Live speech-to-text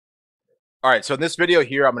All right, so in this video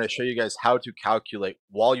here, I'm going to show you guys how to calculate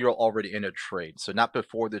while you're already in a trade. So not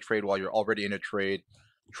before the trade, while you're already in a trade,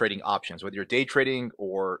 trading options, whether you're day trading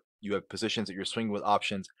or you have positions that you're swinging with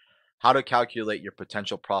options, how to calculate your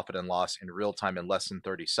potential profit and loss in real time in less than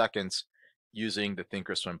 30 seconds using the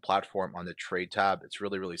Thinkorswim platform on the trade tab. It's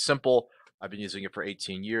really, really simple. I've been using it for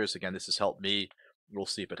 18 years. Again, this has helped me. We'll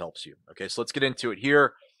see if it helps you. Okay, so let's get into it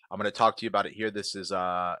here. I'm going to talk to you about it here. This is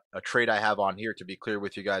a trade I have on here. To be clear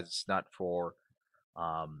with you guys, it's not for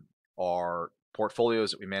our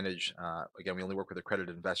portfolios that we manage. Again, we only work with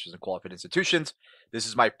accredited investors and qualified institutions. This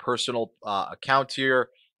is my personal account here.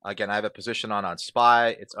 Again, I have a position on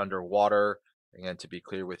SPY. It's underwater. Again, to be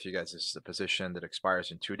clear with you guys, this is a position that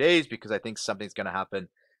expires in 2 days because I think something's going to happen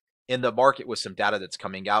in the market with some data that's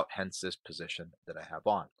coming out, hence this position that I have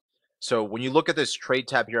on. So when you look at this trade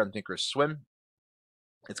tab here on Thinkorswim,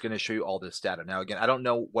 it's going to show you all this data. Now, again, I don't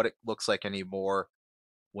know what it looks like anymore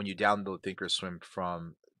when you download Thinkorswim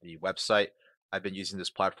from the website. I've been using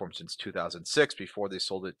this platform since 2006 before they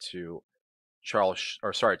sold it to TD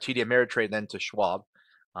Ameritrade, then to Schwab.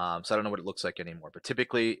 So I don't know what it looks like anymore, but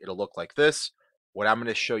typically it'll look like this. What I'm going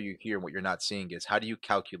to show you here and what you're not seeing is how do you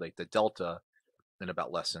calculate the delta in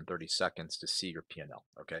about less than 30 seconds to see your P&L.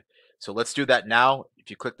 Okay, so let's do that now.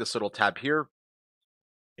 If you click this little tab here,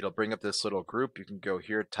 it'll bring up this little group. You can go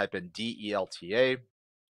here, type in DELTA,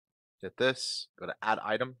 hit this, go to add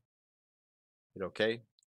item, hit OK.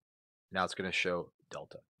 Now it's going to show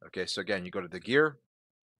delta. Okay, so again, you go to the gear,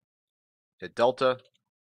 hit delta,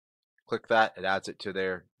 click that, it adds it to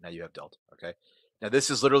there. Now you have delta. Okay, now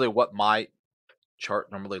this is literally what my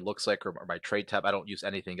chart normally looks like, or my trade tab. I don't use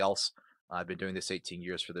anything else. I've been doing this 18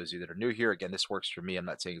 years for those of you that are new here. Again, this works for me. I'm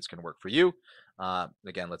not saying it's going to work for you.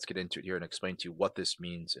 Again, let's get into it here and explain to you what this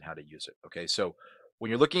means and how to use it. Okay, so when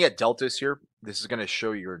you're looking at deltas here, this is going to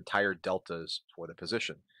show you your entire deltas for the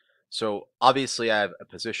position. So obviously I have a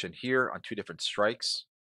position here on 2 different strikes.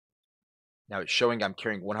 Now it's showing I'm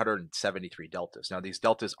carrying 173 deltas. Now these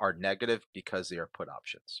deltas are negative because they are put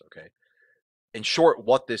options. Okay, in short,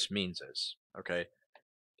 what this means is, okay,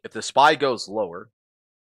 if the SPY goes lower,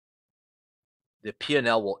 the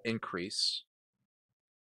P&L will increase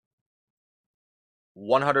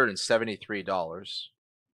 $173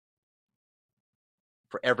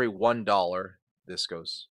 for every $1 this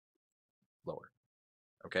goes lower.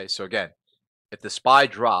 Okay, so again, if the SPY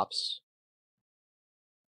drops,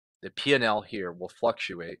 the P&L here will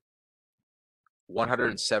fluctuate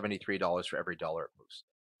 $173 for every dollar it moves.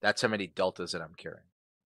 That's how many deltas that I'm carrying.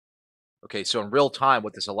 Okay, so in real time,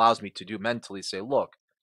 what this allows me to do mentally, say, look,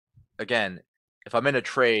 again, if I'm in a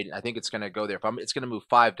trade, I think it's going to go there. It's going to move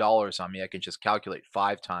 $5 on me, I can just calculate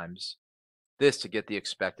 5 times this to get the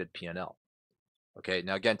expected P&L. Okay,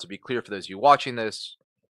 now again, to be clear for those of you watching this,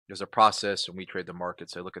 there's a process when we trade the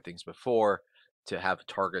markets. I look at things before to have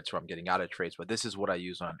targets where I'm getting out of trades, but this is what I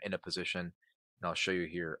use when I'm in a position, and I'll show you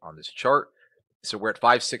here on this chart. So we're at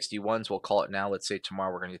 561s, we'll call it now. Let's say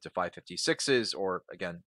tomorrow we're going to get to 556s, or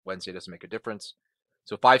again, Wednesday doesn't make a difference.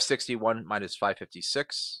 So 561 minus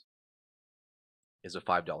 556 is a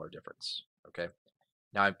 $5 difference. Okay,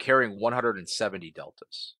 now I'm carrying 170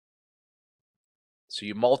 deltas. So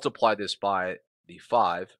you multiply this by the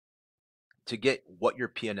 5 to get what your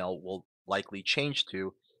P&L will likely change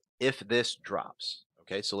to if this drops.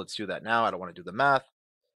 Okay, so let's do that now. I don't want to do the math.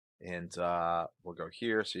 And we'll go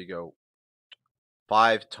here. So you go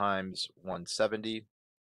 5 times 170.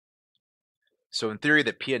 So in theory,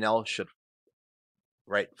 the P&L should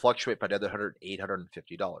fluctuate by another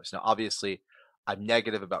 $850. Now, obviously, I'm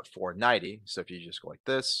negative about 490. So if you just go like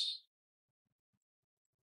this,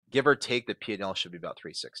 give or take, the P&L should be about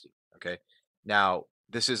 360. Okay, now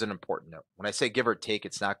this is an important note. When I say give or take,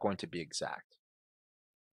 it's not going to be exact.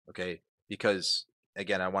 Okay, because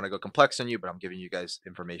again, I want to go complex on you, but I'm giving you guys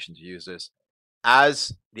information to use this.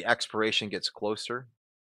 As the expiration gets closer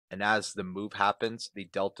and as the move happens, the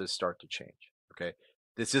deltas start to change. Okay,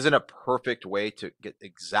 this isn't a perfect way to get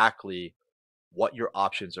exactly what your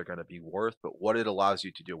options are going to be worth, but what it allows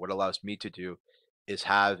you to do, what it allows me to do, is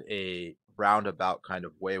have a roundabout kind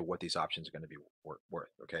of way of what these options are going to be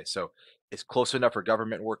worth. Okay, so it's close enough for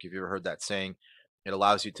government work. If you've ever heard that saying, it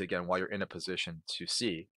allows you to, again, while you're in a position, to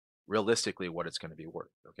see realistically what it's going to be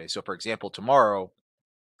worth. Okay, so for example, tomorrow,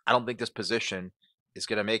 I don't think this position is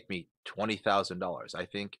going to make me $20,000. I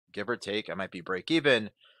think, give or take, I might be break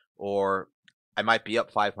even, or I might be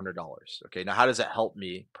up $500. Okay, now how does that help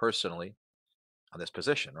me personally on this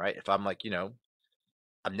position, right? If I'm like,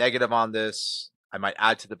 I'm negative on this, I might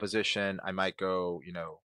add to the position. I might go,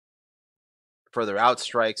 further out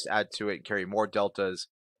strikes, add to it, carry more deltas.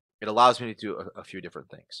 It allows me to do a few different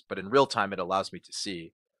things. But in real time, it allows me to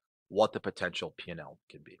see what the potential P&L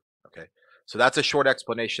can be. Okay. So that's a short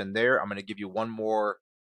explanation there. I'm going to give you one more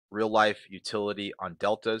real life utility on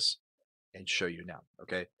deltas and show you now.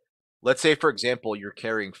 Okay. Let's say, for example, you're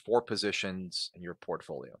carrying 4 positions in your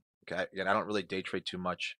portfolio. Okay. Again, I don't really day trade too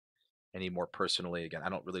much anymore personally. Again, I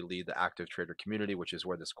don't really lead the active trader community, which is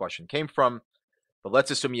where this question came from. But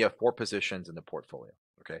let's assume you have 4 positions in the portfolio.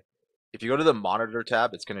 Okay. If you go to the monitor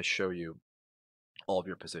tab, it's going to show you all of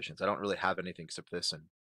your positions. I don't really have anything except this and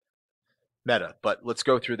Meta, but let's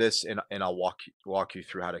go through this and I'll walk you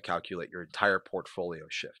through how to calculate your entire portfolio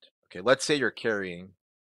shift. Okay, let's say you're carrying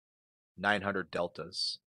 900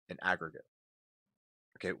 deltas in aggregate.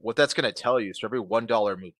 Okay, what that's going to tell you is for every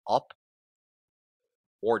 $1 move up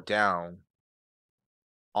or down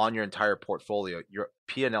on your entire portfolio, your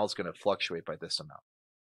P&L is going to fluctuate by this amount.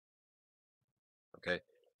 Okay,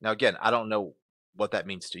 now again, I don't know what that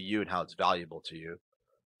means to you and how it's valuable to you,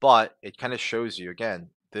 but it kind of shows you again,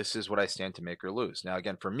 this is what I stand to make or lose. Now,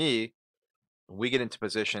 again, for me, when we get into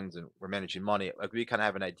positions and we're managing money, like we kind of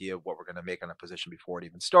have an idea of what we're going to make on a position before it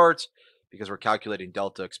even starts because we're calculating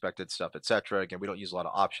delta, expected stuff, etc. Again, we don't use a lot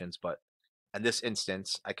of options, but in this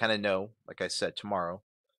instance, I kind of know, like I said, tomorrow,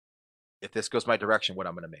 if this goes my direction, what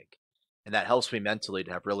I'm going to make. And that helps me mentally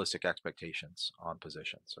to have realistic expectations on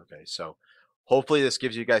positions. Okay. So hopefully this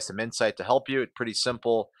gives you guys some insight to help you. It's pretty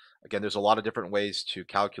simple. Again, there's a lot of different ways to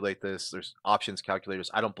calculate this. There's options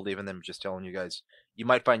calculators. I don't believe in them. I'm just telling you guys, you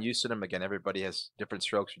might find use in them. Again, everybody has different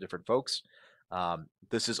strokes for different folks.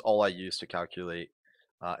 This is all I use to calculate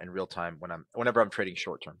in real time whenever I'm trading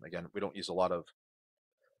short term. Again, we don't use a lot of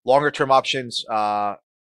longer term options.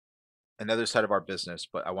 Another side of our business,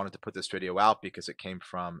 but I wanted to put this video out because it came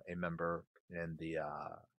from a member in the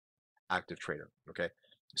active trader. Okay.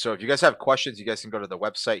 So if you guys have questions, you guys can go to the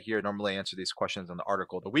website here. Normally I answer these questions on the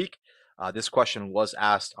article of the week. This question was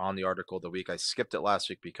asked on the article of the week. I skipped it last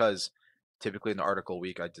week because typically in the article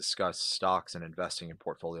week, I discuss stocks and investing in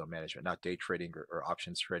portfolio management, not day trading or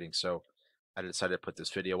options trading. So I decided to put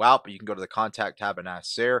this video out, but you can go to the contact tab and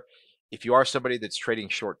ask there. If you are somebody that's trading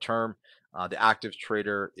short term, the active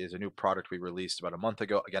trader is a new product we released about a month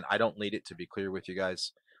ago. Again, I don't lead it, to be clear with you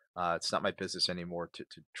guys. It's not my business anymore to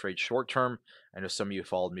trade short term. I know some of you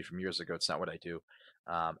followed me from years ago. It's not what I do.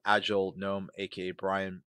 Agile Gnome, aka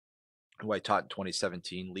Brian, who I taught in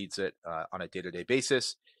 2017, leads it on a day-to-day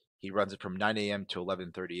basis. He runs it from 9 a.m. to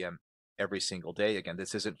 11:30 a.m. every single day. Again,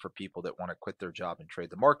 this isn't for people that want to quit their job and trade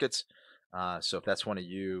the markets. So if that's one of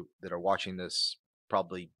you that are watching this,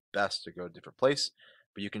 probably best to go to a different place.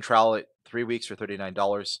 But you can trial it 3 weeks for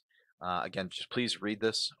 $39. Again, just please read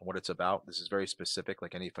this, what it's about. This is very specific,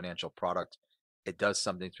 like any financial product. It does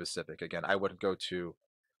something specific. Again, I wouldn't go to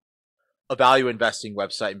a value investing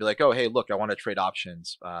website and be like, oh, hey, look, I want to trade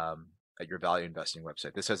options at your value investing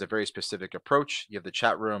website. This has a very specific approach. You have the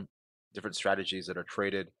chat room, different strategies that are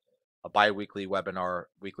traded, a bi-weekly webinar,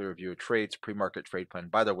 weekly review of trades, pre-market trade plan.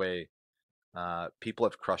 By the way, people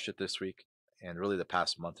have crushed it this week and really the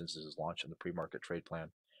past month since this is launched in the pre-market trade plan.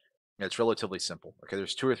 And it's relatively simple. Okay,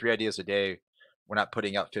 there's 2 or 3 ideas a day. We're not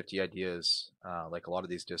putting out 50 ideas like a lot of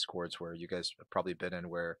these discords where you guys have probably been in,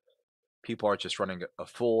 where people are just running a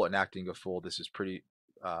fool and acting a fool. This is pretty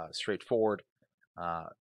straightforward,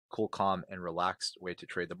 cool, calm, and relaxed way to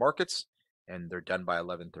trade the markets, and they're done by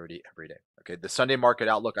 11:30 every day. Okay, the Sunday market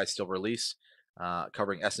outlook I still release,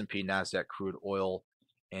 covering S&P, Nasdaq, crude oil,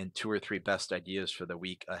 and 2 or 3 best ideas for the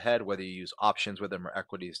week ahead. Whether you use options with them or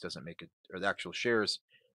equities doesn't make it, or the actual shares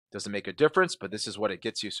doesn't make a difference. But this is what it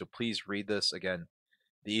gets you. So please read this again.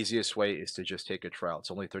 The easiest way is to just take a trial.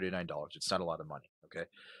 It's only $39. It's not a lot of money. Okay.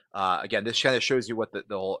 Again, this kind of shows you what the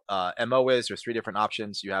whole MO is. There's 3 different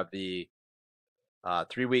options. You have the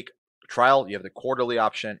 3-week trial, you have the quarterly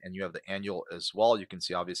option, and you have the annual as well. You can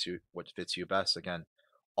see obviously what fits you best. Again,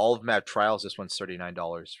 all of them have trials. This one's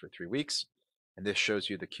 $39 for 3 weeks, and this shows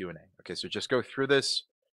you the Q&A. Okay, so just go through this,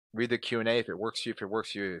 read the Q&A. If it works for you, if it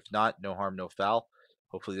works for you, if not, no harm, no foul.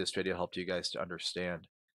 Hopefully this video helped you guys to understand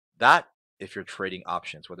that. If you're trading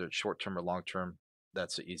options, whether it's short term or long term,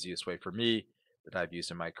 that's the easiest way for me that I've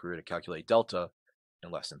used in my career to calculate delta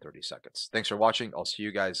in less than 30 seconds. Thanks for watching. I'll see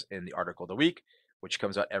you guys in the article of the week, which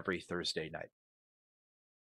comes out every Thursday night.